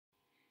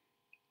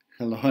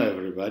Hello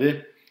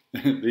everybody.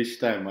 This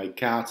time my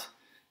cat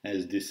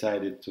has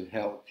decided to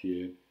help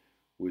you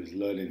with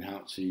learning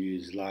how to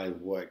use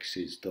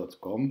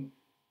liveworksheets.com.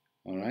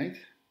 Alright?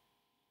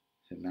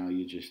 So now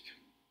you just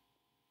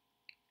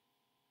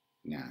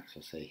so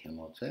say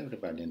hello to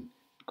everybody and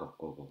go.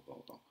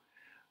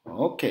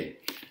 Okay,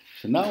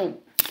 so now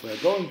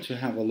we're going to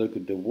have a look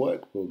at the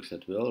workbooks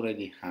that we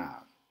already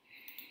have.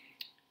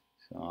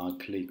 So I'll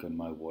click on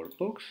my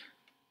workbooks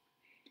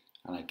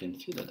and I can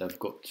see that I've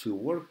got two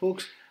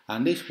workbooks,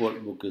 and this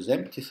workbook is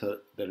empty, so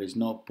there is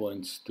no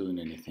point doing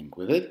anything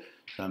with it.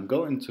 So I'm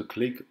going to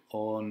click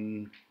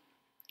on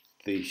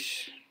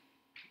this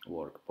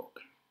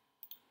workbook.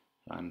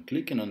 I'm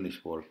clicking on this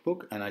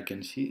workbook and I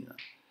can see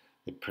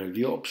the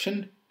preview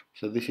option.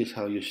 So this is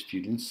how your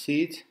students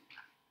see it.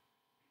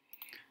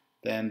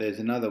 Then there's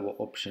another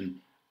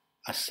option,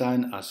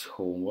 assign as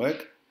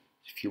homework.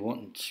 If you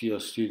want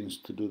your students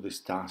to do this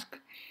task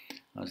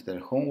as their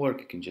homework,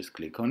 you can just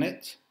click on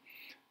it.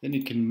 Then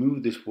you can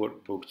move this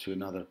workbook to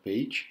another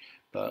page,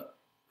 but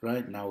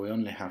right now we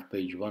only have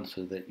page 1,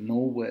 so there's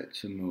nowhere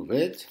to move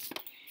it.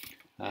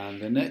 And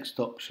the next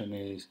option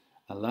is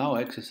allow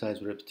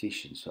exercise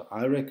repetition. So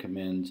I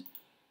recommend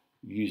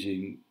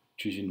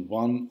choosing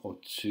 1 or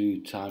 2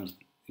 times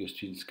your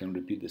students can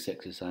repeat this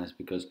exercise,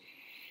 because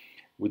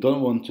we don't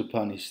want to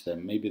punish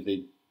them. Maybe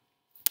they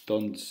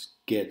don't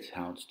get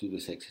how to do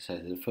this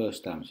exercise the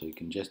first time, so you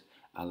can just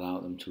allow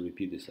them to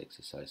repeat this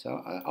exercise.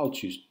 I'll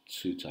choose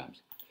 2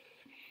 times.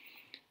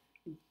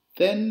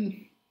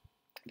 Then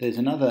there's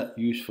another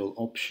useful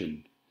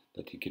option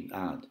that you can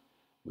add,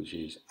 which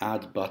is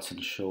add button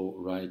show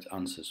right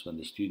answers when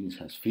the student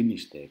has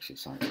finished the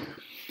exercise.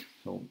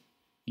 So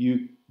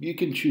you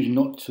can choose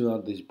not to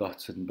add this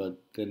button,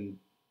 but then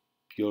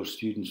your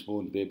students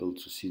won't be able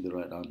to see the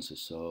right answer.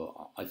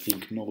 So I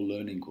think no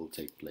learning will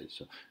take place.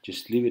 So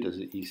just leave it as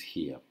it is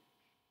here.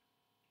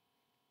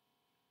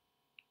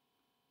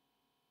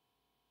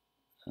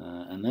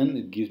 And then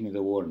it gives me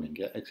the warning,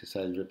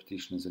 exercise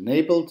repetition is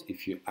enabled.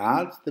 If you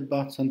add the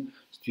button,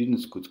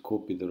 students could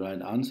copy the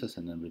right answers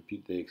and then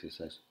repeat the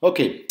exercise.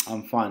 Okay,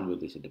 I'm fine with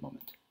this at the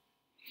moment.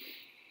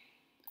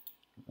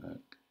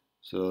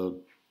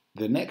 So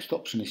the next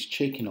option is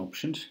checking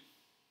options,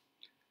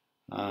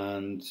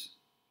 and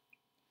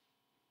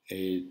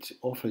it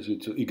offers you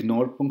to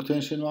ignore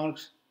punctuation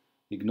marks,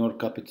 ignore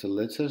capital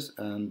letters,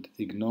 and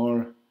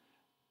ignore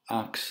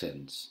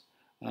accents.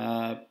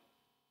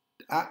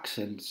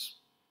 Accents,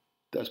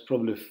 that's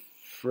probably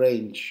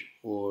French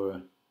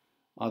or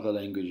other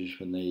languages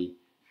when they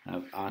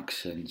have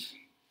accents.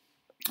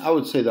 I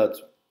would say that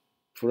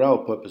for our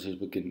purposes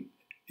we can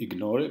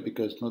ignore it,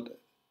 because not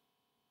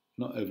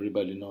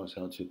everybody knows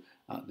how to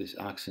add these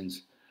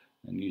accents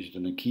and use it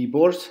on a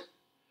keyboard.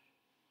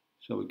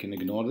 So we can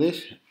ignore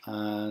this,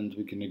 and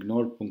we can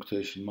ignore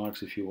punctuation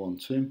marks if you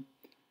want to.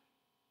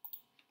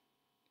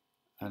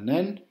 And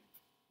then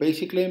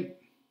basically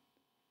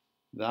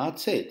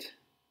that's it.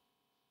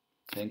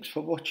 Thanks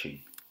for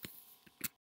watching.